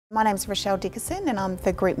My name's Rochelle Dickerson and I'm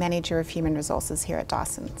the Group Manager of Human Resources here at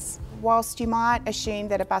Dyson's. Whilst you might assume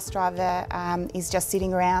that a bus driver is just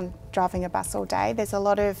sitting around driving a bus all day, there's a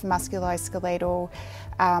lot of musculoskeletal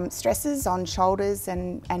stresses on shoulders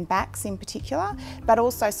and backs in particular, but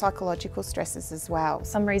also psychological stresses as well.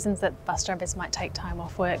 Some reasons that bus drivers might take time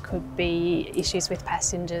off work could be issues with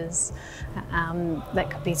passengers, that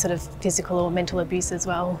could be sort of physical or mental abuse as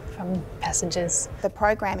well from passengers. The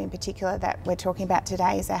program in particular that we're talking about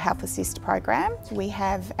today is our Health Assist program. We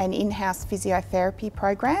have an in-house physiotherapy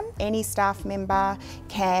program. Any staff member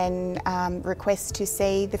can request to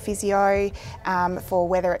see the physio for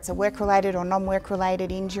whether it's a work-related or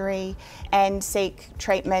non-work-related injury and seek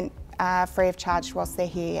treatment free of charge whilst they're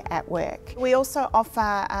here at work. We also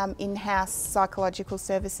offer in-house psychological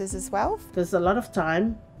services as well. There's a lot of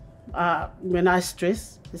time when I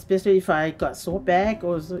stress, especially if I got sore back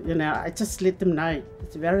or I just let them know.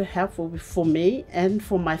 It's very helpful for me and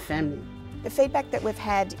for my family. The feedback that we've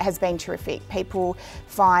had has been terrific. People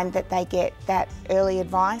find that they get that early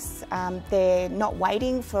advice. They're not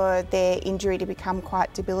waiting for their injury to become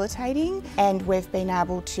quite debilitating, and we've been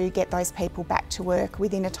able to get those people back to work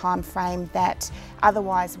within a time frame that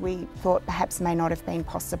otherwise we thought perhaps may not have been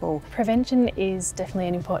possible. Prevention is definitely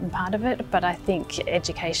an important part of it, but I think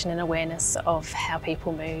education and awareness of how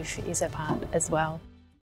people move is a part as well.